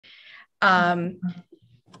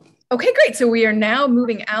Okay, great. So we are now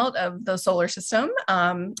moving out of the solar system,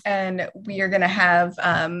 and we are going to have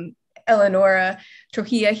Eleonora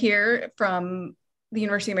Troja here from the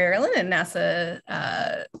University of Maryland and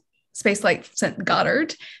NASA Space Flight Center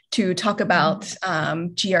Goddard to talk about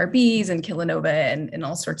GRBs and kilonovae and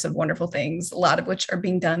all sorts of wonderful things, a lot of which are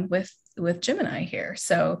being done with Gemini here.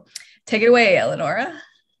 So take it away, Eleonora.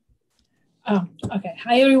 Oh, okay.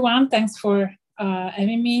 Hi, everyone. Thanks for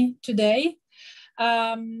having me today.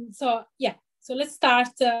 So let's start.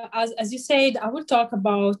 As you said, I will talk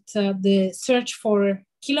about the search for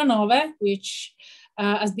kilonovae, which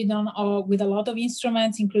has been done with a lot of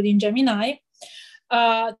instruments, including Gemini.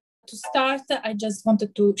 To start, I just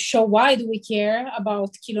wanted to show why do we care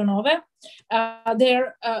about kilonovae.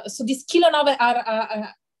 So these kilonovae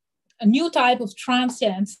are a new type of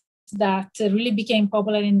transients that really became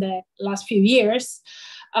popular in the last few years.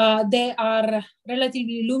 They are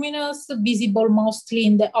relatively luminous, visible mostly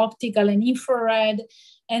in the optical and infrared,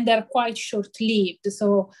 and they're quite short-lived.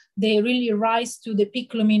 So they really rise to the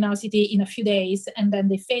peak luminosity in a few days, and then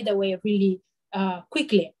they fade away really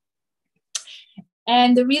quickly.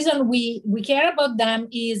 And the reason we care about them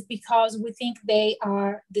is because we think they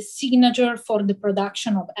are the signature for the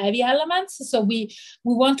production of heavy elements. So we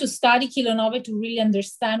want to study kilonovae to really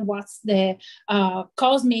understand what's the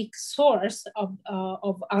cosmic source of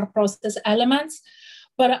our process elements.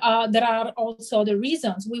 But there are also the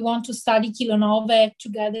reasons. We want to study kilonovae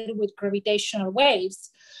together with gravitational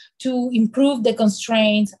waves to improve the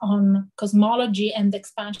constraints on cosmology and the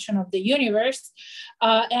expansion of the universe.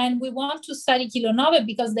 And we want to study kilonovae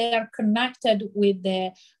because they are connected with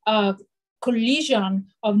the collision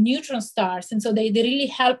of neutron stars. And so they really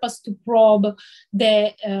help us to probe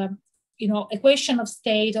the equation of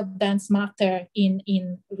state of dense matter in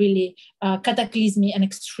really cataclysmic and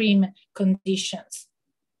extreme conditions.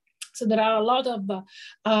 So there are a lot of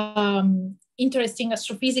interesting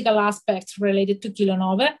astrophysical aspects related to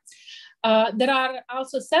kilonovae. There are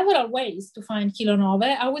also several ways to find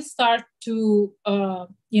kilonovae. I will start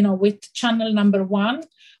with channel number 1,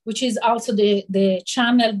 which is also the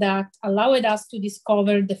channel that allowed us to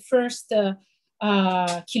discover the first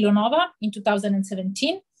kilonova in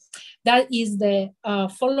 2017. That is the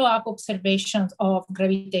follow-up observations of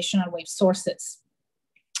gravitational wave sources.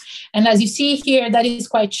 And as you see here, that is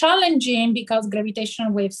quite challenging because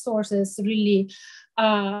gravitational wave sources really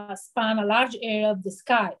span a large area of the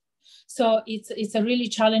sky. So it's a really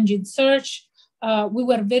challenging search. We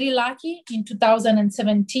were very lucky in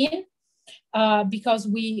 2017 because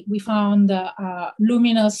we found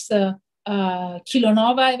luminous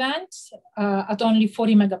kilonova events at only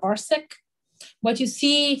 40 megaparsec. What you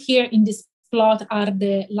see here in this plot are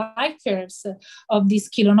the light curves of these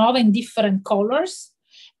kilonova in different colors.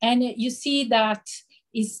 And you see that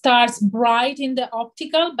it starts bright in the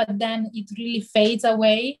optical, but then it really fades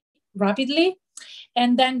away rapidly.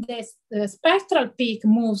 And then the spectral peak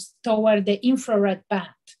moves toward the infrared band.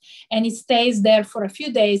 And it stays there for a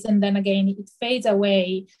few days, and then again, it fades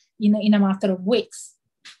away in a matter of weeks.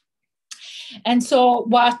 And so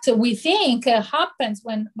what we think happens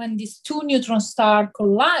when these two neutron stars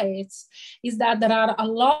collide is that there are a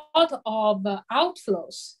lot of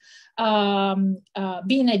outflows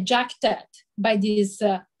being ejected by this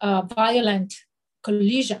violent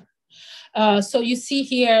collision. So you see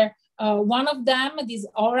here, one of them, this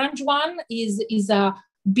orange one, is a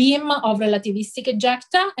beam of relativistic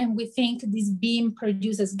ejecta, and we think this beam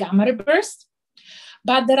produces gamma ray burst.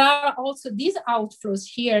 But there are also these outflows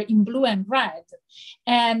here in blue and red.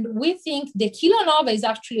 And we think the kilonova is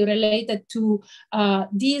actually related to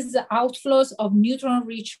these outflows of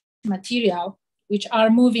neutron-rich material, which are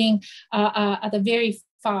moving at a very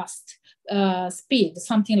fast speed,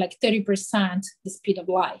 something like 30% the speed of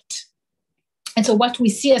light. And so what we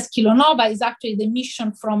see as kilonova is actually the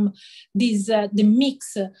emission from these, the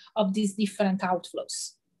mix of these different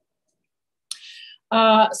outflows.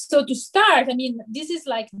 So to start, I mean, this is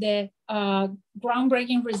like the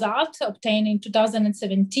groundbreaking result obtained in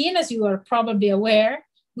 2017. As you are probably aware,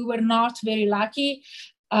 we were not very lucky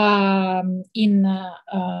in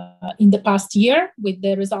the past year with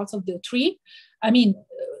the results of the 3. I mean,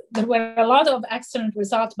 there were a lot of excellent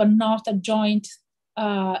results, but not a joint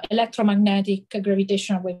electromagnetic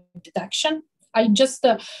gravitational wave detection. I just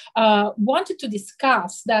wanted to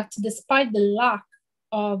discuss that despite the lack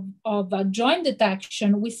of joint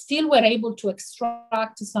detection, we still were able to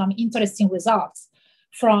extract some interesting results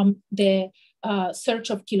from the search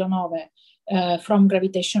of kilonovae from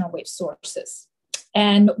gravitational wave sources.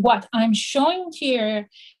 And what I'm showing here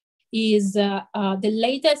is the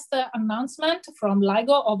latest announcement from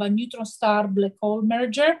LIGO of a neutron star black hole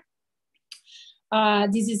merger.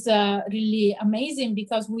 This is really amazing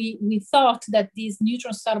because we thought that this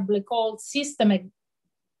neutron star black hole system,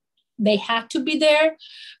 they had to be there,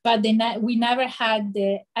 but we never had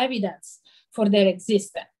the evidence for their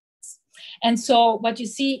existence. And so what you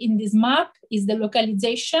see in this map is the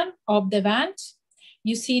localization of the event.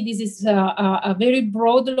 You see this is a very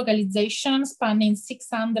broad localization spanning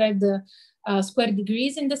 600 square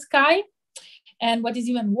degrees in the sky. And what is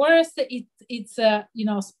even worse, it's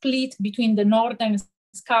split between the northern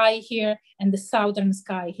sky here and the southern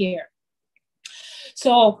sky here.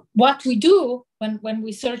 So what we do when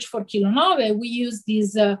we search for kilonovae, we use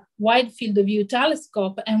this wide field of view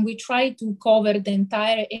telescope, and we try to cover the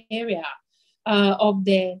entire area of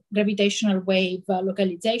the gravitational wave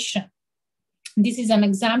localization. This is an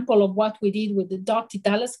example of what we did with the Dotti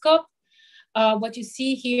telescope. What you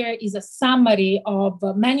see here is a summary of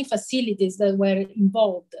many facilities that were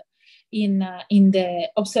involved in the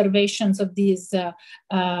observations of this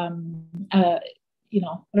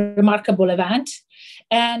remarkable event.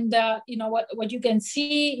 And what you can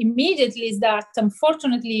see immediately is that,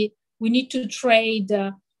 unfortunately, we need to trade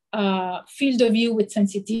field of view with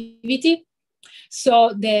sensitivity.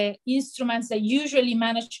 So the instruments that usually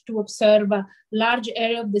manage to observe a large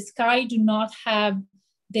area of the sky do not have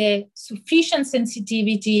the sufficient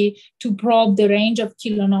sensitivity to probe the range of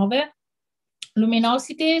kilonovae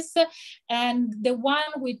luminosities, and the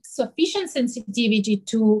one with sufficient sensitivity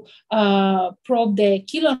to probe the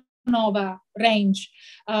kilonova range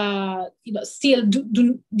still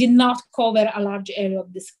did not cover a large area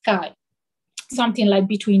of the sky, something like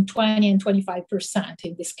between 20 and 25%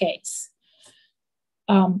 in this case.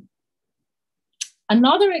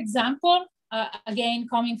 Another example, again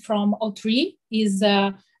coming from O3, is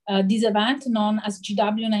this event known as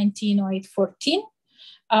GW190814.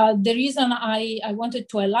 The reason I wanted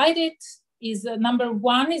to highlight it is number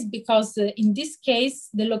one is because in this case,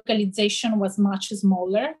 the localization was much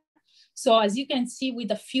smaller. So as you can see,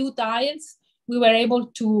 with a few tiles, we were able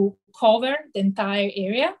to cover the entire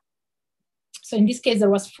area. So in this case, there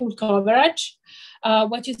was full coverage.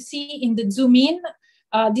 What you see in the zoom in,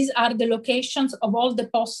 these are the locations of all the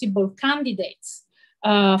possible candidates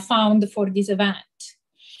found for this event.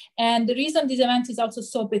 And the reason this event is also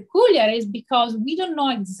so peculiar is because we don't know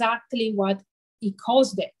exactly what it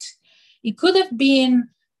caused it. It could have been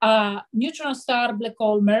a neutron star black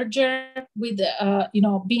hole merger with,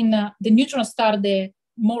 being the neutron star, the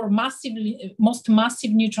most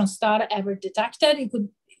massive neutron star ever detected.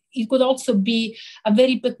 It could also be a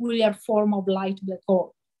very peculiar form of light black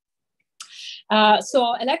hole.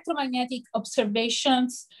 So electromagnetic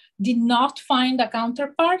observations did not find a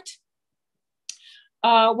counterpart.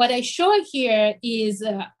 What I show here is,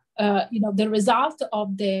 the result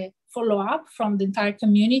of the follow-up from the entire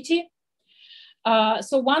community.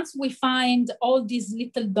 So once we find all these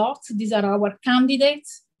little dots, these are our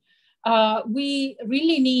candidates, we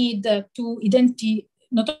really need to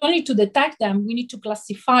not only to detect them, we need to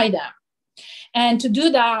classify them. And to do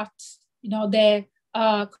that, the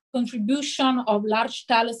contribution of large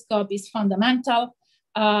telescope is fundamental,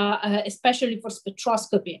 especially for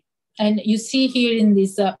spectroscopy. And you see here in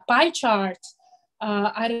this pie chart,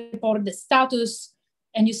 I report the status,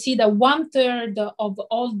 and you see that 1/3 of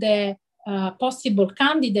all the possible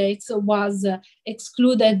candidates was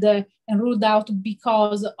excluded and ruled out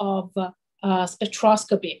because of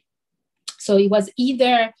spectroscopy. So it was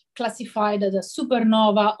either classified as a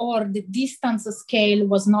supernova or the distance scale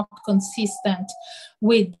was not consistent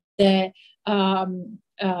with the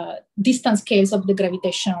distance scales of the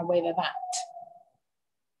gravitational wave event.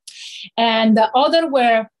 And the other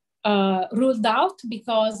were ruled out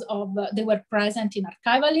because of they were present in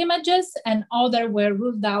archival images, and other were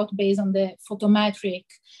ruled out based on the photometric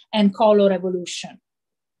and color evolution.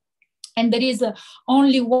 And there is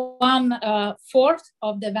only 1/4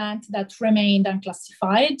 of the event that remained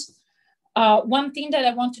unclassified. One thing that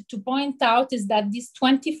I wanted to point out is that this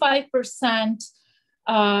 25%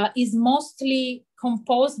 is mostly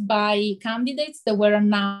composed by candidates that were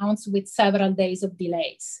announced with several days of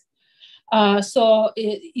delays. So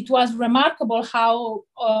it was remarkable how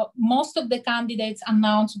most of the candidates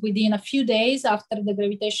announced within a few days after the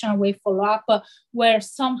gravitational wave follow-up were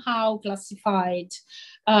somehow classified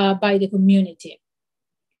by the community.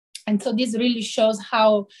 And so this really shows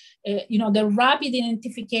how, the rapid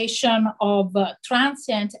identification of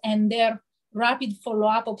transient and their rapid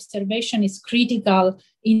follow-up observation is critical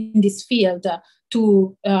in this field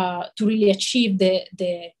to really achieve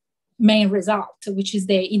the main result, which is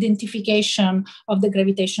the identification of the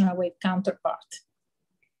gravitational wave counterpart.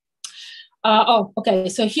 Okay,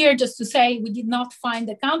 so here just to say we did not find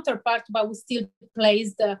the counterpart, but we still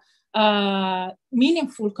placed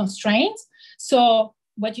meaningful constraints. So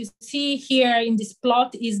what you see here in this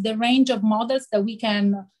plot is the range of models that we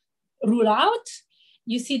can rule out.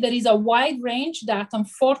 You see there is a wide range that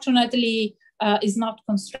unfortunately is not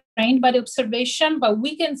constrained by the observation, but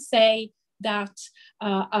we can say that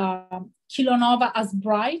kilonova as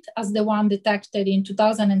bright as the one detected in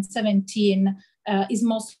 2017 is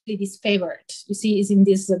mostly disfavored. You see, is in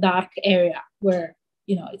this dark area where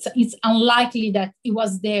it's unlikely that it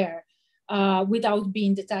was there without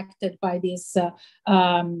being detected by this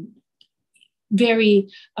very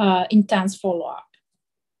intense follow-up.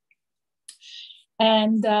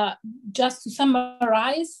 And just to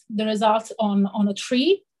summarize the results on a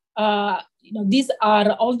tree, these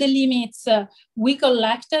are all the limits we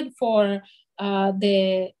collected for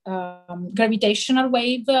the gravitational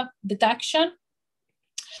wave detection.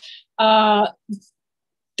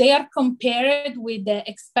 They are compared with the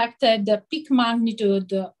expected peak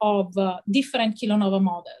magnitude of different kilonova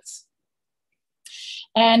models.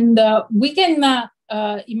 And we can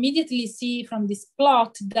immediately see from this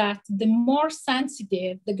plot that the more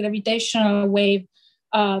sensitive the gravitational wave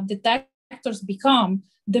detectors become,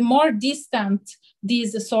 the more distant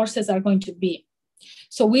these sources are going to be.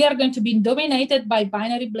 So we are going to be dominated by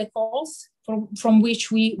binary black holes from which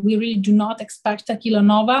we really do not expect a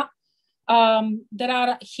kilonova. There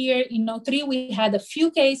are here in O3, we had a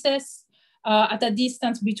few cases at a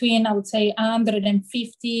distance between, I would say,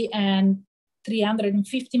 150 and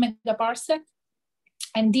 350 megaparsec.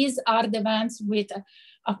 And these are the events with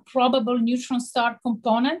a probable neutron star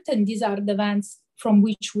component, and these are the events from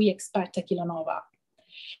which we expect a kilonova.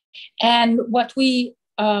 And what we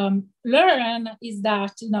learn is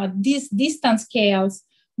that these distance scales,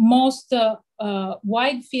 most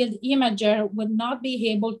wide field imager would not be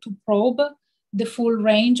able to probe the full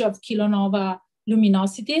range of kilonova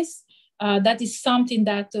luminosities. That is something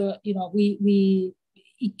that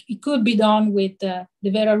it could be done with the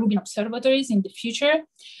Vera Rubin observatories in the future,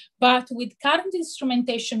 but with current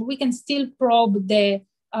instrumentation, we can still probe the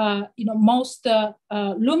most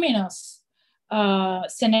luminous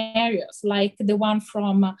scenarios, like the one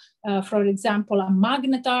from, for example, a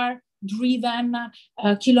magnetar-driven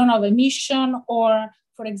kilonova emission, or,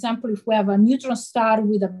 for example, if we have a neutron star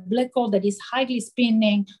with a black hole that is highly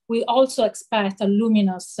spinning, we also expect a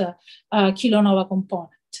luminous kilonova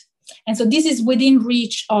component. And so this is within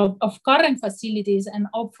reach of current facilities and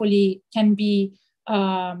hopefully can be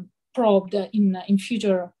probed in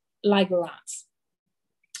future LIGO runs.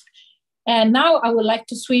 And now I would like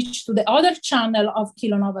to switch to the other channel of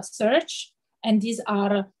kilonova search, and these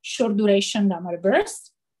are short duration gamma ray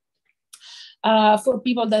bursts. For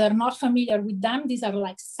people that are not familiar with them, these are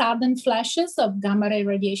like sudden flashes of gamma ray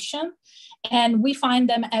radiation. And we find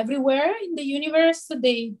them everywhere in the universe.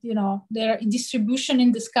 Their distribution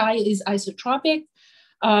in the sky is isotropic.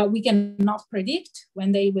 We cannot predict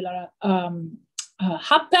when they will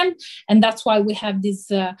happen. And that's why we have this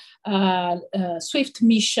SWIFT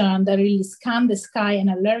mission that really scan the sky and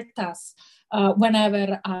alert us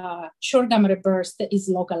whenever a short gamma ray burst is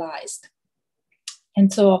localized.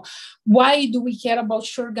 And so why do we care about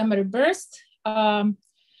short gamma ray burst? The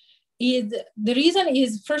reason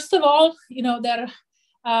is, first of all, they're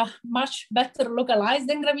much better localized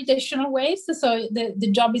than gravitational waves. So the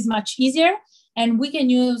job is much easier. And we can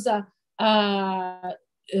use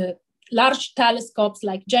large telescopes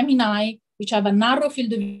like Gemini, which have a narrow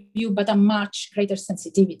field of view, but a much greater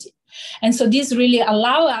sensitivity. And so these really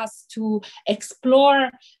allow us to explore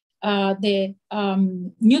the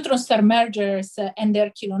neutron star mergers and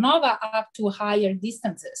their kilonova up to higher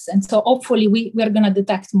distances. And so hopefully we're going to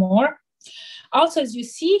detect more. Also, as you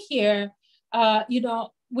see here, what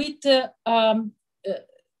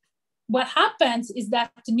happens is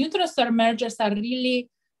that the neutron star mergers are really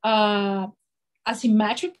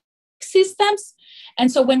asymmetric systems.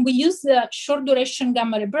 And so when we use the short duration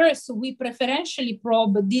gamma ray bursts, we preferentially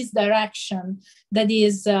probe this direction that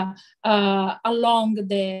is along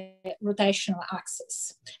the rotational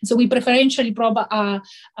axis. So we preferentially probe a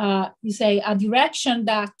direction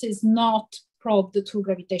that is not probed through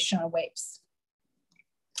gravitational waves.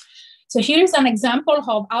 So here's an example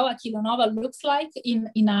of how a kilonova looks like in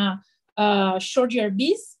a short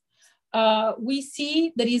GRBs. We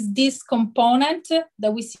see there is this component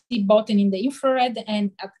that we see both in the infrared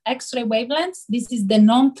and at X-ray wavelengths. This is the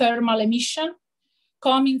non-thermal emission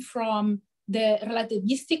coming from the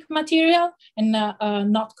relativistic material and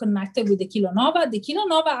not connected with the kilonova. The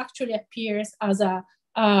kilonova actually appears as a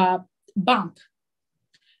bump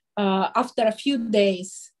after a few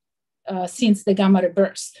days since the gamma ray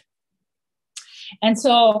burst. And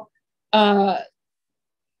so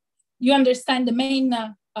you understand the main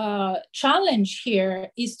challenge here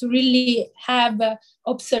is to really have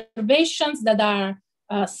observations that are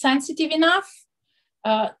sensitive enough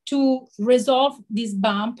to resolve this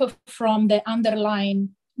bump from the underlying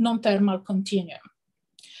non-thermal continuum.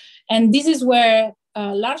 And this is where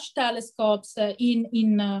large telescopes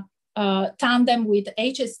in tandem with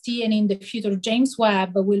HST and in the future James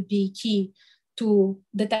Webb will be key to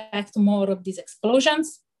detect more of these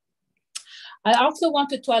explosions. I also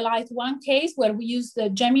wanted to highlight one case where we used the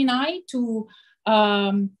Gemini to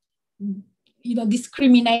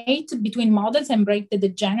discriminate between models and break the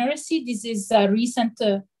degeneracy. This is a recent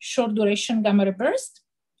short duration gamma ray burst.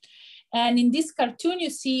 And in this cartoon, you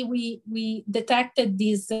see we detected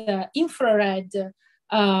this infrared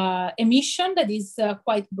emission that is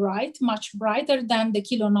quite bright, much brighter than the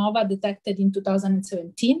kilonova detected in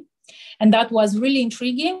 2017. And that was really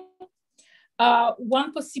intriguing.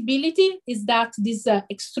 One possibility is that this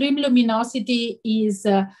extreme luminosity is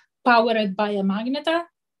powered by a magnetar.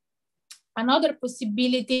 Another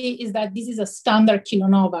possibility is that this is a standard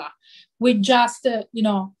kilonova, with just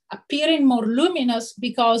appearing more luminous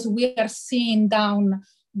because we are seeing down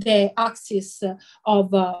the axis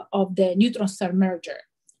of the neutron star merger.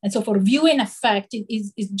 And so for viewing effect,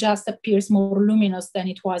 it just appears more luminous than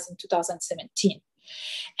it was in 2017.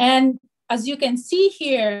 And as you can see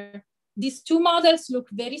here, these two models look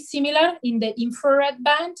very similar in the infrared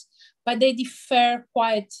band, but they differ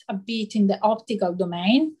quite a bit in the optical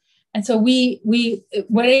domain. And so we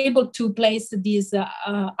were able to place this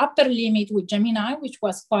upper limit with Gemini, which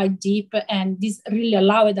was quite deep, and this really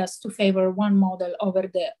allowed us to favor one model over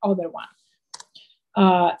the other one.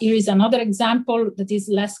 Here is another example that is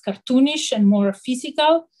less cartoonish and more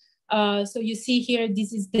physical. So you see here,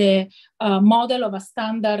 this is the model of a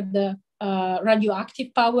standard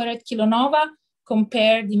radioactive powered kilonova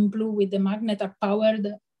compared in blue with the magnetar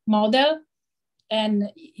powered model.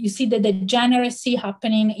 And you see the degeneracy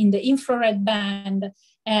happening in the infrared band,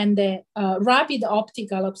 and the rapid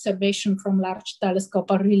optical observation from large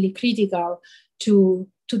telescope are really critical to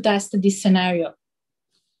test this scenario.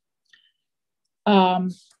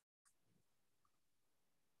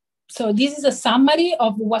 So this is a summary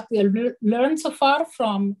of what we have learned so far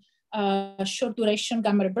from short duration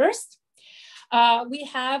gamma ray burst. We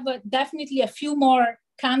have definitely a few more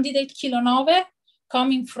candidate kilonovae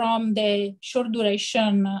coming from the short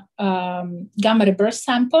duration gamma ray burst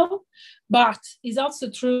sample, but it's also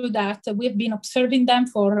true that we've been observing them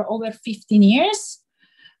for over 15 years.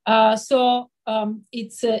 So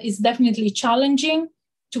it's definitely challenging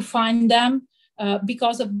to find them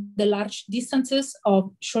because of the large distances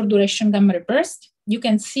of short duration gamma ray burst. You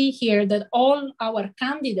can see here that all our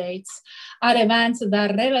candidates are events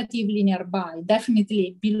that are relatively nearby,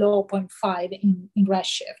 definitely below 0.5 in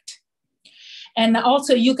redshift. And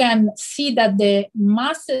also you can see that the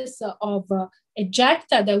masses of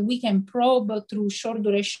ejecta that we can probe through short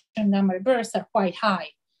duration gamma ray bursts are quite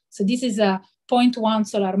high. So this is a 0.1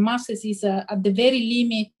 solar masses is at the very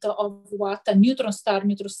limit of what a neutron star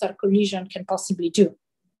collision can possibly do.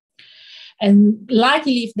 And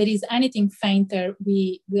likely if there is anything fainter,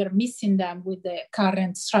 we are missing them with the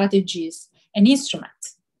current strategies and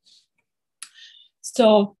instruments.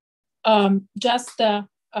 So just to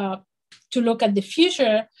look at the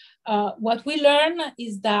future, what we learn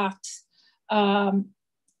is that,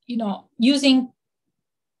 using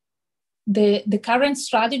the current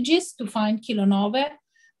strategies to find kilonovae,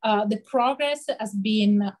 the progress has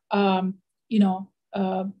been,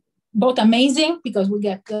 both amazing because we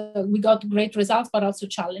got great results, but also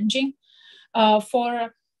challenging.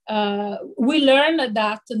 We learned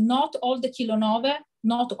that not all the kilonovae,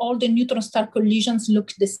 not all the neutron star collisions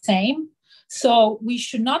look the same. So we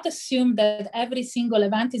should not assume that every single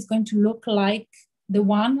event is going to look like the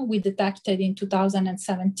one we detected in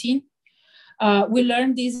 2017. We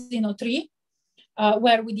learned this in 03,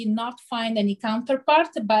 where we did not find any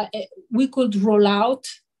counterpart, but we could roll out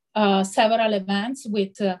several events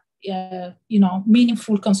with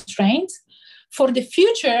meaningful constraints. For the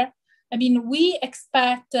future, we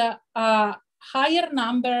expect a higher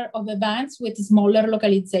number of events with smaller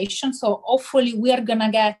localization. So hopefully we are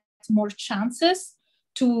gonna get more chances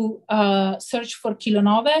to search for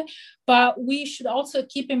kilonovae, but we should also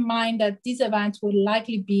keep in mind that these events will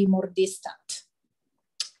likely be more distant.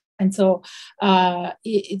 And so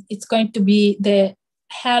it's going to be the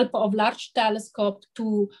help of large telescope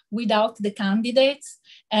to weed out the candidates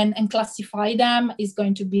and classify them is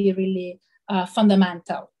going to be really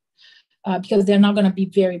fundamental because they're not going to be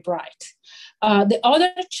very bright. The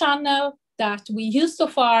other channel that we use so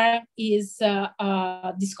far is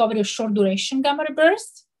discovery of short duration gamma ray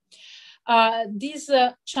bursts. This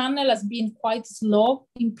channel has been quite slow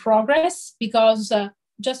in progress because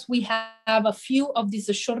just we have a few of these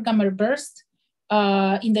short gamma bursts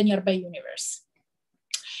in the nearby universe.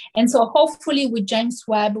 And so hopefully with James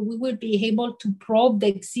Webb, we will be able to probe the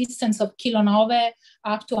existence of kilonovae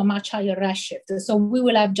up to a much higher redshift. So we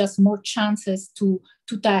will have just more chances to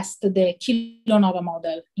test the kilonova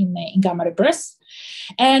model in gamma ray bursts.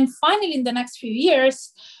 And finally, in the next few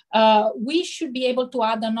years, we should be able to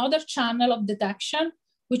add another channel of detection,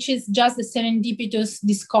 which is just the serendipitous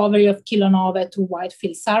discovery of kilonovae through wide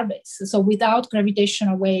field surveys. So without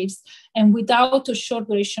gravitational waves and without a short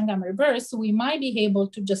duration gamma ray burst, we might be able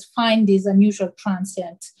to just find these unusual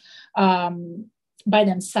transients by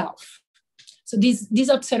themselves. So these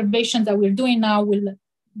observations that we're doing now will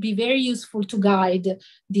be very useful to guide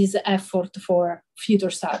this effort for future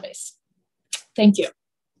surveys. Thank you.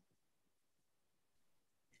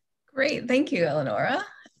 Great, thank you, Eleonora.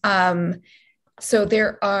 So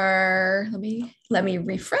there are, let me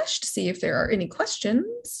refresh to see if there are any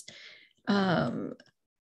questions. None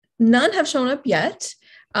have shown up yet.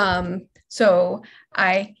 So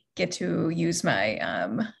I get to use my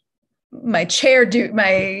my chair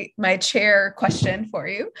question for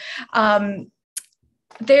you.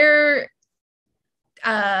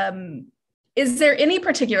 Is there any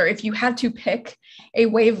particular, if you had to pick a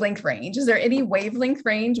wavelength range, is there any wavelength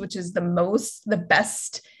range which is the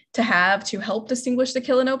best to have to help distinguish the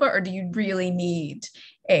kilonova, or do you really need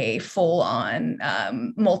a full-on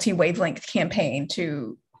multi-wavelength campaign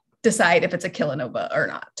to decide if it's a kilonova or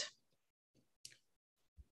not?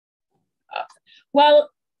 Well,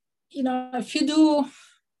 you know, if you do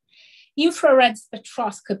infrared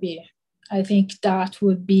spectroscopy, I think that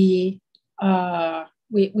would be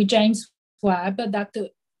with James Webb, that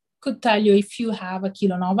could tell you if you have a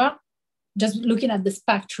kilonova. Just looking at the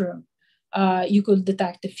spectrum, you could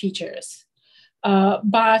detect the features.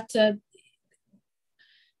 But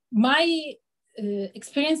my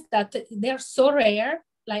experience that they're so rare,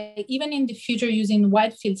 like even in the future using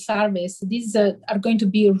wide field surveys, these are going to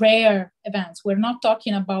be rare events. We're not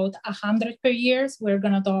talking about 100 per year. We're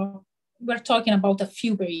talking about a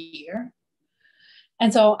few per year.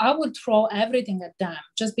 And so I would throw everything at them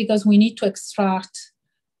just because we need to extract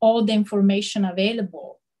all the information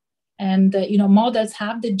available. And you know, models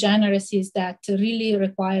have the degeneracies that really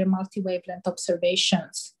require multi-wavelength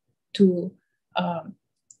observations to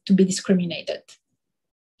be discriminated.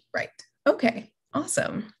 Right. Okay.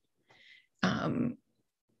 Awesome.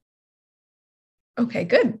 Okay,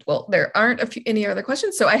 good. Well, there aren't any other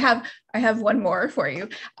questions, so I have one more for you.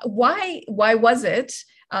 Why was it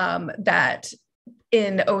that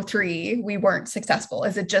in 03 we weren't successful?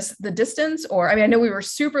 Is it just the distance, or I mean, I know we were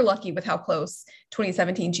super lucky with how close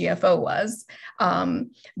 2017 GFO was,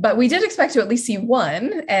 but we did expect to at least see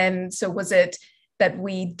one. And so was it that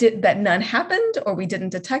none happened, or we didn't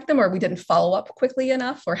detect them, or we didn't follow up quickly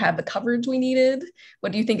enough, or have the coverage we needed?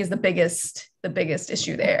 What do you think is the biggest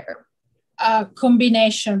issue there?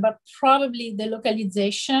 Combination, but probably the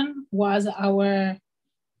localization was our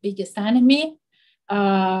biggest enemy.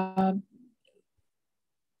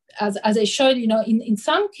 As I showed, you know, in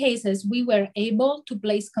some cases, we were able to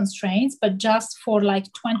place constraints, but just for like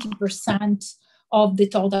 20% of the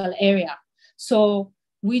total area. So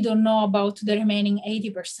we don't know about the remaining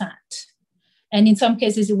 80%. And in some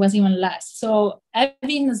cases, it was even less. So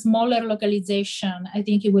having a smaller localization, I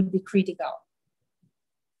think it would be critical.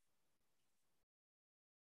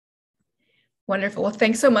 Wonderful. Well,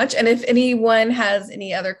 thanks so much. And if anyone has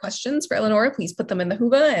any other questions for Eleonora, please put them in the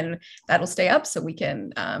Whova and that'll stay up so we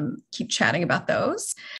can keep chatting about those.